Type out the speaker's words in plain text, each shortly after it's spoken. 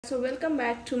So welcome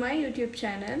back to my YouTube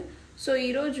channel. So ఈ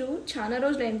రోజు చాలా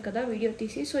రోజులు అయింది కదా వీడియో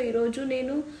తీసి. సో ఈ రోజు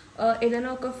నేను ఏదైనా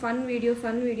ఒక ఫన్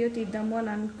వీడియో తీద్దాము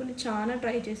అని అనుకుని చాలా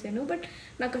ట్రై చేశాను, బట్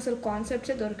నాకు అసలు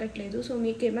కాన్సెప్ట్సే దొరకట్లేదు. సో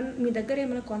మీకు ఏమైనా మీ దగ్గర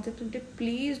ఏమైనా కాన్సెప్ట్స్ ఉంటే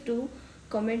ప్లీజ్ డూ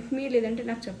కామెంట్ మీ, లేదంటే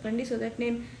నాకు చెప్పండి, సో దట్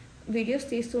నేను వీడియోస్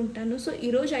తీస్తూ ఉంటాను. సో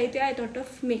ఈ రోజు అయితే I thought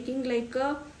of making like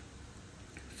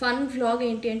fun vlog.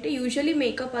 ఏంటి అంటే యూజువలీ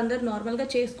మేకప్ అందరు నార్మల్గా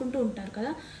చేసుకుంటూ ఉంటారు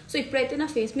కదా. సో ఇప్పుడైతే నా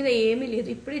ఫేస్ మీద ఏమీ లేదు,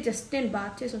 ఇప్పుడే జస్ట్ నేను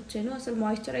బాత్ చేసి వచ్చాను. అసలు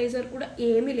మాయిశ్చరైజర్ కూడా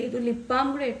ఏమీ లేదు, లిప్ బామ్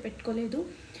కూడా పెట్టుకోలేదు.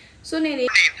 సో నేను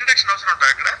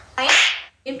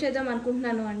ఏం చేద్దాం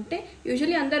అనుకుంటున్నాను అంటే,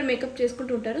 యూజువలీ అందరు మేకప్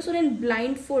చేసుకుంటూ ఉంటారు. సో నేను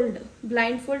బ్లైండ్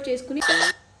ఫోల్డ్ చేసుకుని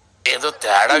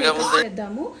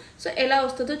చేద్దాము, సో ఎలా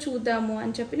వస్తుందో చూద్దాము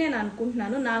అని చెప్పి నేను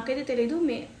అనుకుంటున్నాను. నాకైతే తెలీదు,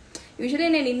 యూజువల్లీ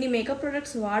నేను ఇన్ని మేకప్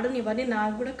ప్రొడక్ట్స్ వాడను, ఇవన్నీ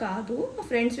నాకు కూడా కాదు, మా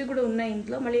ఫ్రెండ్స్వి కూడా ఉన్నాయి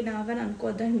ఇంట్లో, మళ్ళీ నావని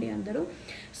అనుకోవద్దండి అందరూ.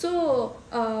 సో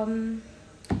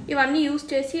ఇవన్నీ యూస్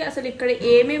చేసి అసలు ఇక్కడ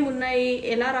ఏమేమి ఉన్నాయి,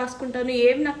 ఎలా రాసుకుంటాను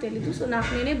ఏమి నాకు తెలీదు. సో నాకు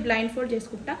నేనే బ్లైండ్ ఫోల్డ్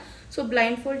చేసుకుంటా. సో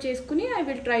బ్లైండ్ ఫోల్డ్ చేసుకుని I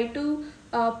will try to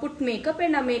put makeup,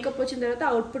 and ఆ మేకప్ వచ్చిన తర్వాత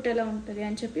అవుట్పుట్ ఎలా ఉంటుంది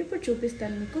అని చెప్పి ఇప్పుడు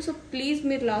చూపిస్తాను మీకు. సో ప్లీజ్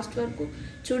మీరు లాస్ట్ వరకు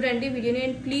చూడండి వీడియోని,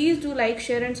 and please do like,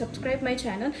 share and subscribe my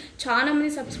channel. చాలా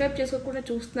మంది సబ్స్క్రైబ్ చేసుకోకుండా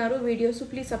చూస్తున్నారు వీడియోస్,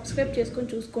 ప్లీజ్ సబ్స్క్రైబ్ చేసుకొని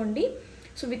చూసుకోండి.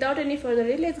 So without any further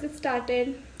day let's get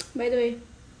started. By the way,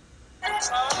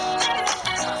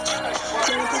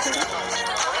 so get around,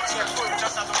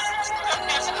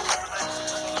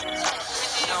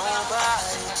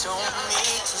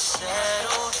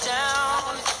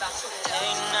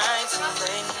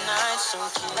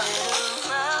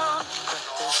 but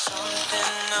there's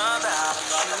something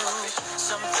about you,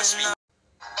 something.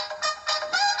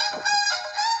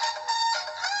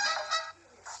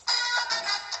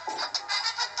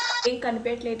 ఏం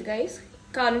కనిపించట్లేదు guys,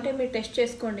 కావాలంటే మీరు టెస్ట్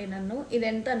చేసుకోండి నన్ను. ఇది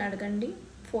ఎంత అని అడగండి.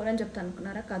 4 అని చెప్తాను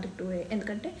అనుకున్నారా? కాదు 2,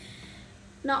 ఎందుకంటే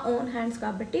నా ఓన్ హ్యాండ్స్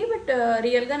కాబట్టి. బట్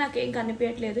రియల్గా నాకేం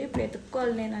కనిపించట్లేదు. ఇప్పుడు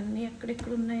ఎత్తుక్కోవాలి నేను అన్నీ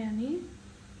ఎక్కడెక్కడ ఉన్నాయని.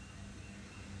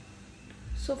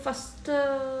 So first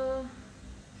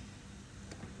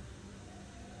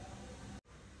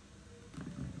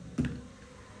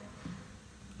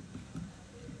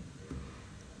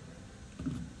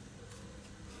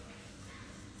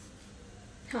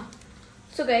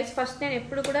so guys, first నేను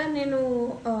ఎప్పుడు కూడా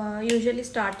యూజువల్లీ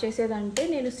స్టార్ట్ చేసేదంటే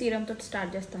నేను సీరం తోటి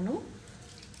స్టార్ట్ చేస్తాను.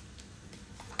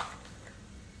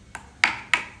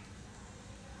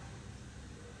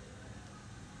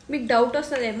 మీకు డౌట్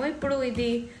వస్తుందేమో, ఇప్పుడు ఇది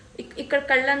ఇక్కడ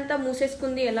కళ్ళంతా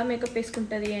మూసేసుకుంది ఎలా మేకప్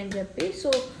వేసుకుంటుంది అని చెప్పి. సో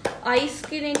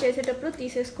ఐస్కి నేను చేసేటప్పుడు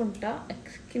తీసేసుకుంటా,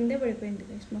 కిందే పడిపోయింది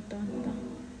గైస్ మొత్తం అంతా.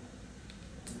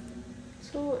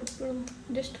 సో ఇప్పుడు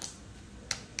జస్ట్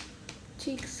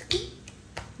చీక్స్కి,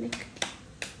 నెక్కి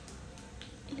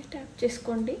ఇలా ట్యాప్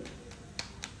చేసుకోండి.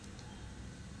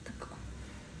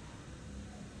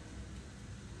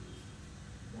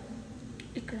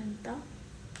 ఇక్కడంతా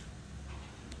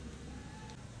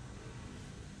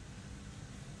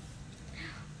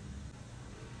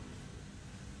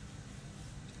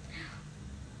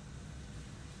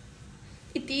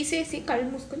ఇది తీసేసి కళ్ళు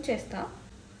మూసుకొని చేస్తా.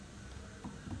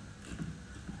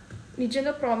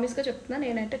 నిజంగా ప్రామిస్గా చెప్తున్నా,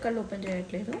 నేనైతే కళ్ళు ఓపెన్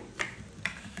చేయట్లేదు.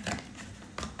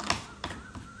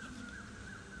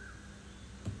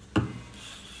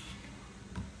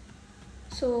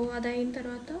 సో అది అయిన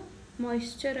తర్వాత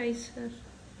మాయిశ్చరైజర్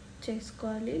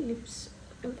చేసుకోవాలి లిప్స్,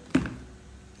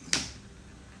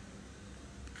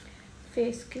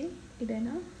 ఫేస్కి.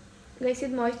 ఇదేనా గైస్,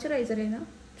 ఇది మాయిశ్చరైజరేనా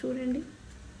చూడండి.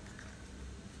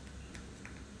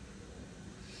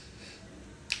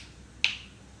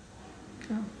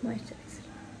 మాయిశ్చరైజర్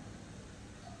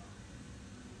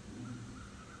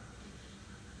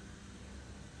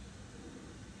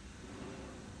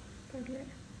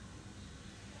పర్లేదు.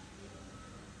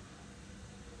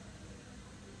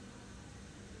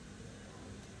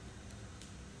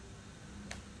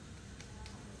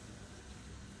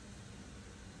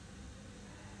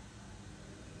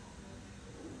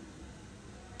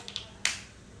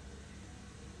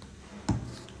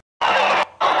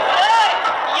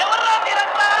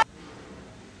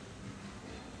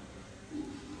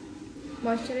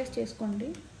 మాయిశ్చరైజ్ చేసుకోండి.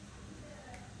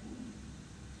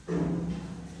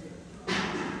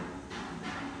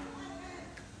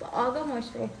 బాగా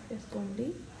మాయిశ్చరైజ్ చేసుకోండి.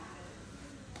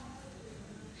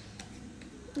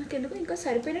 నాకెందుకు ఇంకా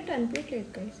సరిపోయినట్టు అనిపించట్లేదు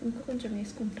గైస్, ఇంకా కొంచెం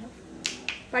వేసుకుంటా.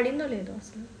 పడిందో లేదో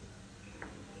అసలు,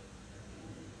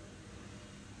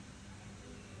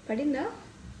 పడిందా?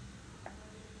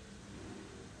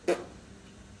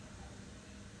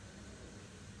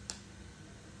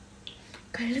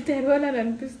 కళ్ళు తెరవాలని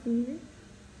అనిపిస్తుంది.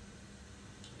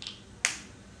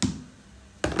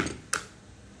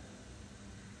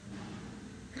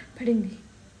 పడింది.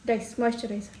 Guys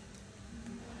moisturiser.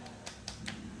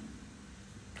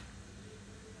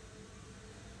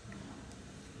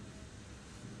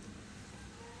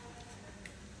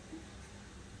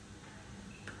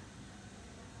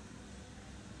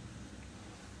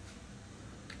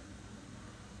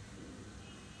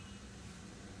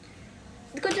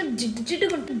 ఇది కొంచెం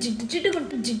జిడ్డుగా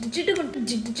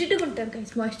ఉంటుంది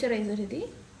గైస్ మాయిశ్చరైజర్ ఇది.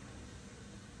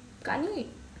 కానీ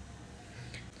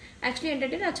యాక్చువల్లీ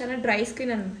ఏంటంటే నాకు చాలా డ్రై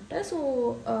స్కిన్ అనమాట. సో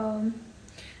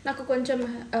నాకు కొంచెం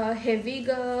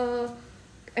హెవీగా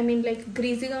లైక్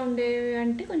గ్రీజీగా ఉండేవి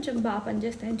అంటే కొంచెం బాగా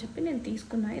పనిచేస్తాయని చెప్పి నేను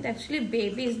తీసుకున్నాను. ఇది యాక్చువల్లీ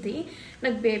బేబీస్ది.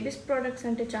 నాకు బేబీస్ ప్రోడక్ట్స్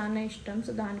అంటే చాలా ఇష్టం.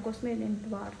 సో దానికోసమే నేను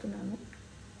వాడుతున్నాను.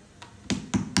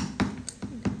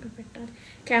 పెట్టాలి.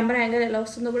 కెమెరా యాంగిల్ ఎలా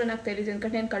వస్తుందో కూడా నాకు తెలియదు,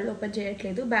 ఎందుకంటే నేను కళ్ళు ఓపెన్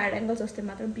చేయట్లేదు. బ్యాడ్ యాంగిల్స్ వస్తే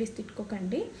మాత్రం ప్లీజ్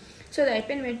తిట్టుకోకండి. సో అది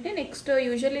అయిపోయిన వెంటనే నెక్స్ట్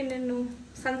యూజువల్లీ నేను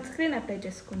సన్ స్క్రీన్ అప్లై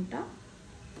చేసుకుంటా.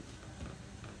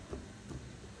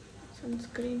 సన్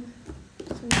స్క్రీన్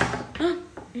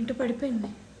ఏంటో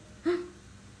పడిపోయింది.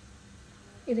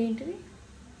 ఇదేంటిది?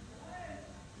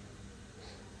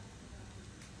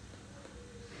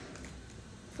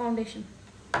 ఫౌండేషన్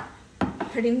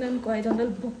పడింది అనుకో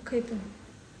 500 బొక్క అవుతుంది.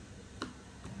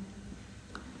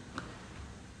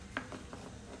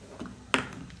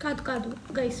 కాదు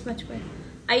గైస్ మర్చిపోయాను.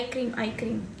 Ice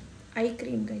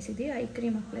cream guys. ఇది ఐ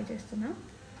క్రీమ్ అప్లై చేస్తున్నా.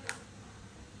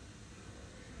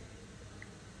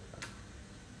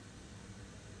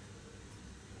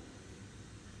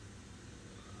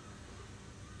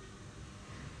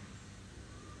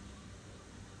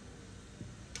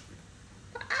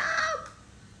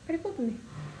 పడిపోతుంది.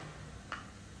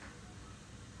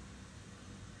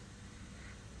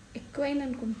 ఎక్కువైంది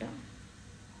అనుకుంటా.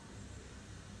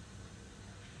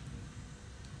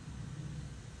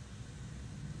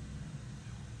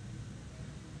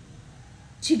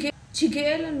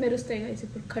 చిగేయాలని మెరుస్తాయి గైస్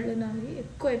ఇప్పుడు కళ్ళు నావి.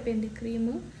 ఎక్కువ అయిపోయింది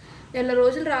క్రీమ్. నెల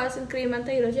రోజులు రావాల్సిన క్రీమ్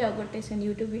అంతా ఈరోజు అగొట్టేసాను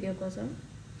యూట్యూబ్ వీడియో కోసం.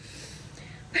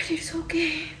 బట్ ఇట్స్ ఓకే,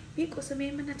 మీకోసం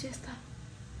ఏమన్నా చేస్తా.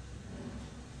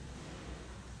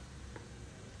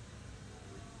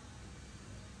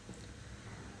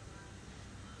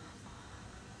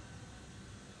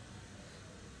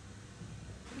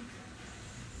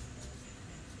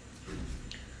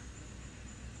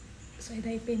 సో ఇది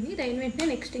అయిపోయింది. ఇది అయిన వెంటనే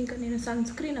నెక్స్ట్ ఇంకా నేను సన్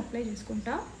స్క్రీన్ అప్లై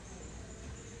చేసుకుంటా.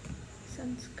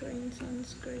 సన్ స్క్రీన్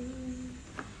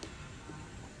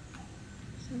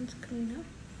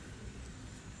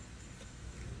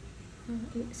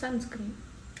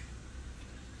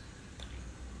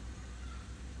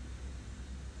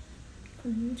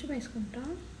కొంచెం వేసుకుంటా.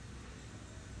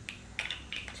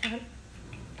 చాలా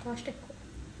కాస్ట్ ఎక్కువ.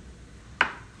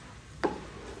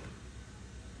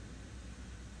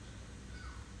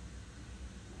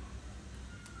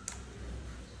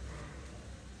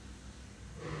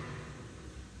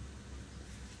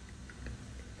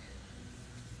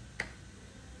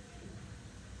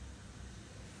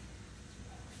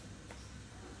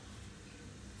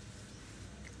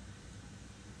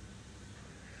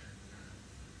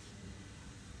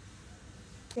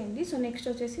 అయిపోయింది. సో నెక్స్ట్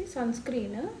వచ్చేసి సన్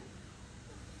స్క్రీన్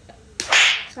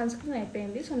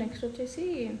అయిపోయింది. సో నెక్స్ట్ వచ్చేసి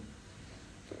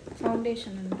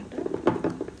ఫౌండేషన్ అనమాట.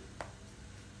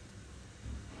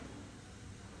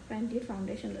 ఫ్రెండ్లీ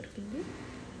ఫౌండేషన్ దొరికింది.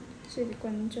 సో ఇది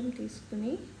కొంచెం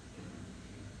తీసుకుని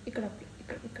ఇక్కడ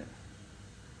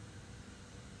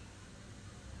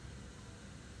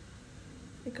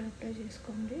అప్లై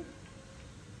చేసుకోండి.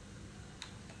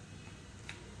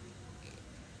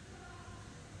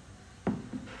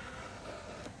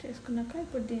 చేసుకున్నాక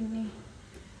ఇప్పుడు దీన్ని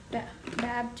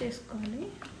డ్యాబ్ చేసుకోండి.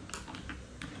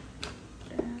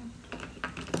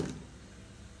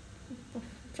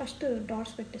 ఫస్ట్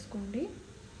డాట్స్ పెట్టేసుకోండి.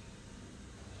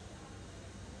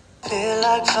 Feel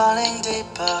like falling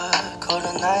deeper. Cold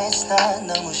nights 난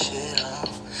너무 싫어.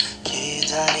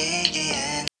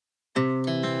 기다리기엔.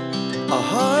 Our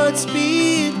hearts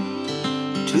beat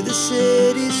to the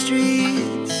city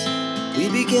streets. We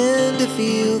began to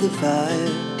feel the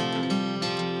fire.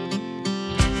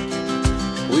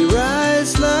 We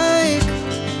rise like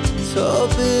tall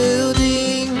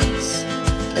buildings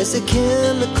as the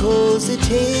chemicals they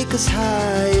take us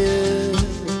higher.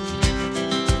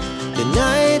 The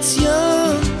night's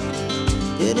young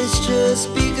and it's just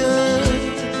begun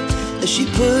as she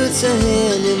puts her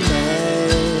hand in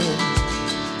mine.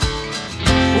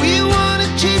 We wanna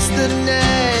chase the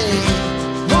night,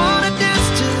 wanna dance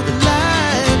to the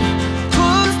light,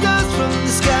 pull the stars from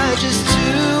the sky, just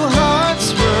two hearts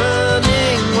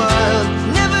running wild.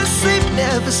 Never sleep,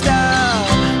 never stop,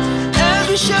 as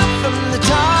we shout from the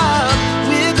top.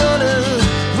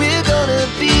 We're gonna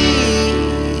be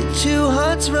two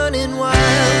hearts running wild.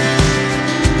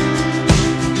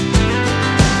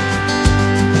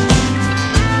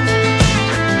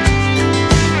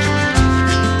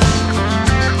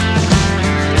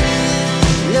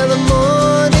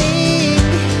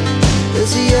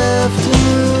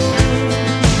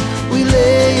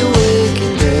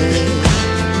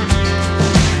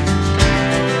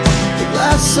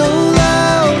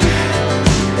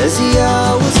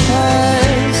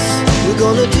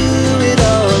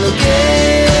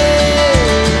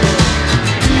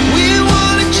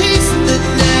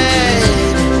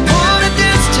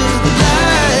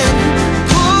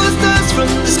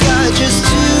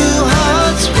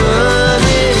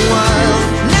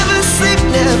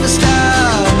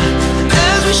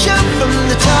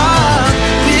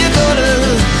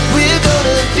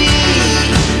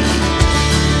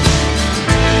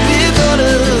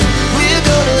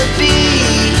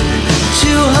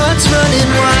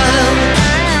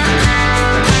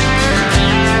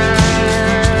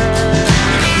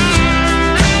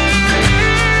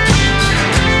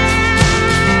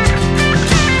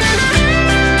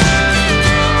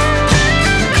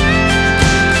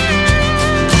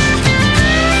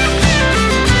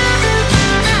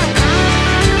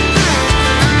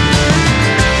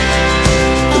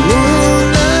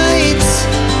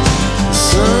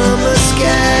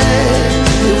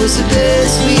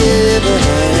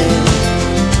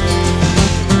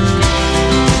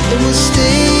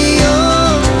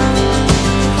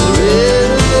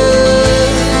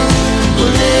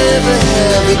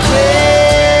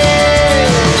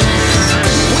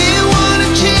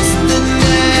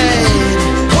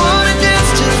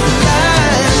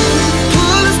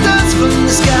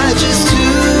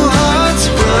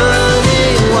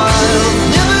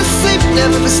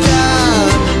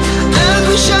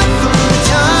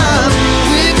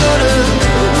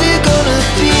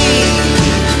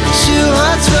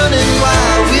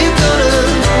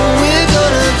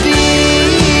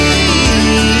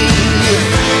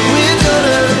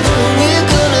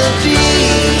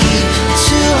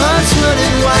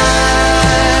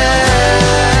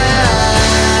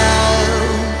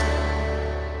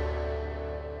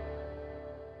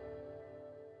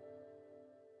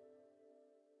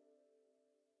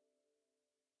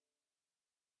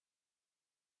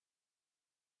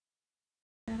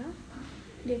 తీస్తారా?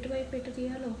 ఎటువైపు ఎటు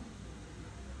తీయాలో.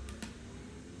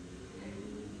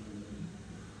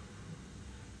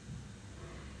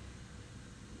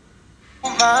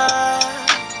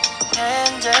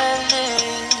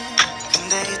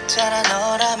 근데 있잖아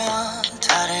너라면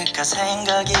다를까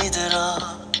생각이 들어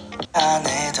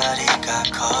안에 다리가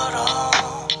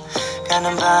걸어가는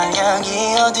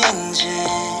방향이 어딘지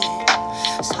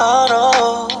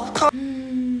서로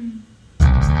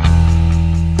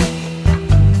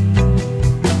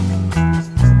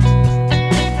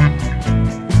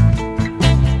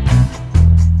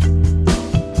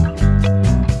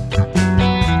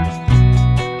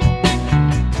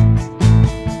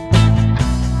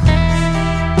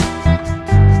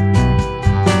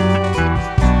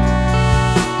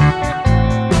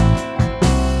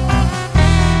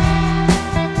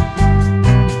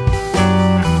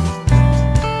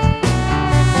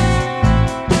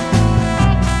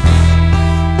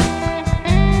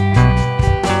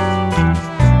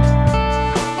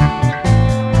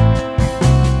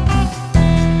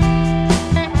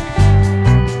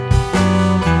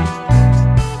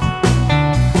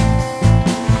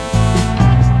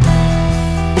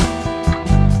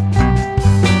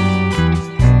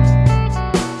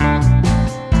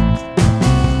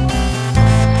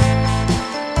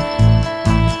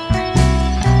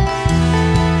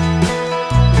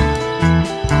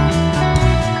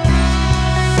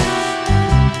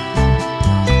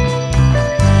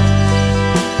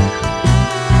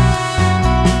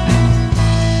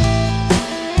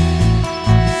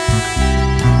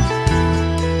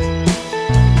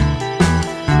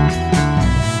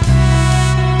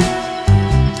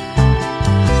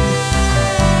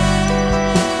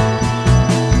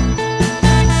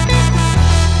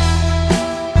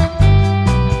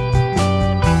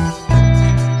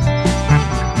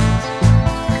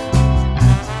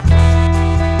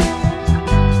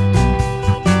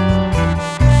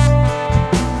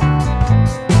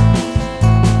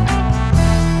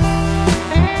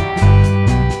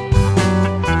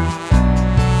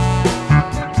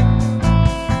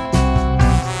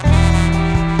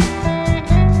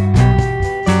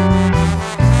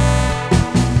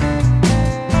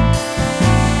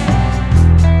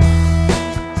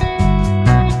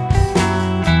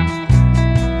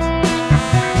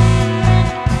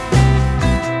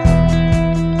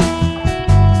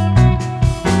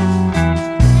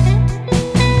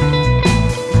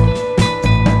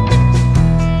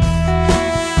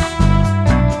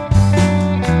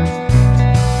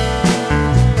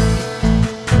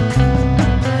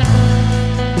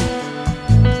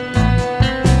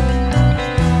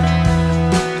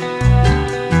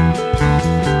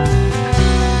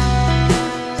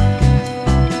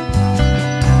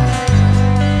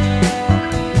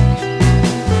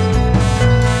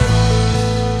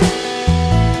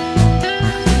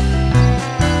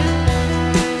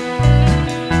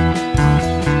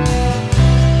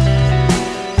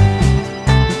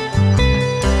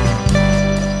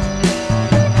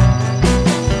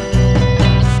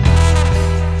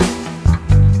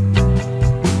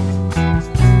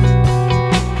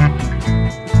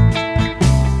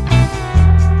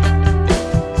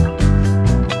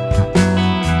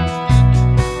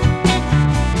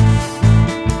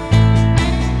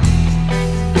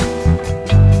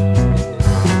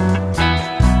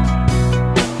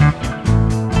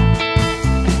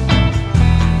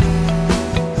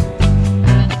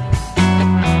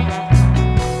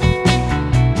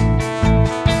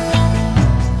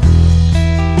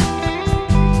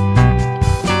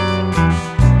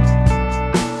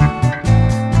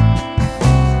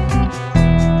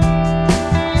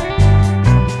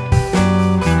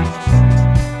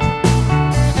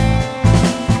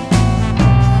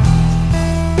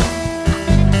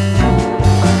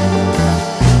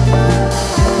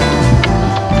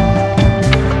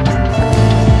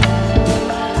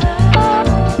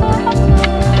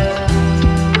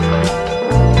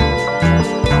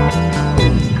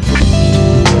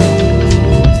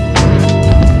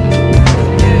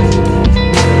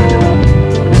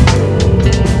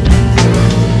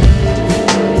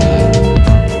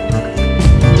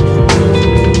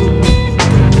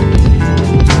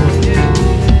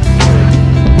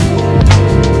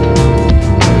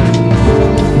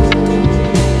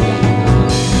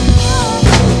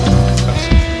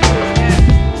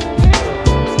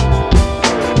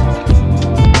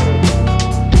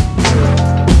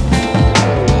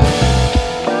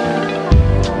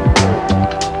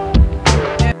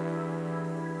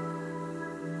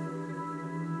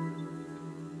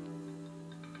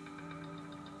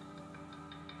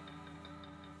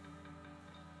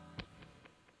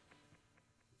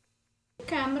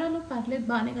కెమెరాలో పర్లేదు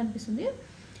బాగానే కనిపిస్తుంది.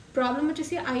 Problem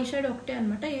వచ్చేసి I షాడ్ ఒకటే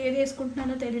అనమాట. ఏది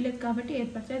వేసుకుంటున్నానో తెలియలేదు కాబట్టి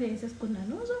ఏది పడితే అది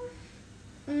వేసేసుకున్నాను.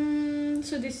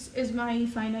 So this is my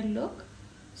final look.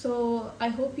 So I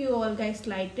hope you all guys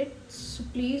liked it. So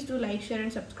please do like, share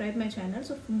and subscribe my channel.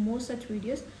 So for more such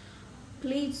videos,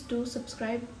 please do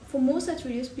subscribe. For more such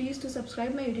videos, please do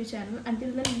subscribe my YouTube channel.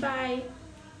 Until then, bye.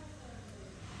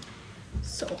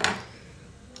 So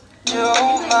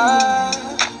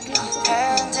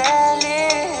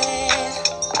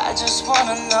I just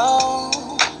wanna know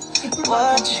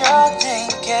what you're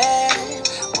thinking,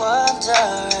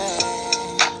 wondering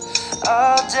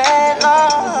all day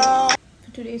long.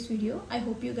 Today's video, I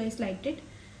hope you guys liked it.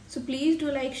 So please do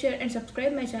like, share and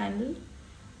subscribe my channel.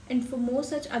 And for more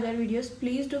such other videos,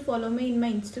 please do follow me in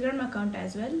my Instagram account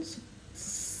as well. So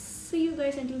see you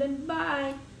guys until then,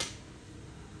 bye.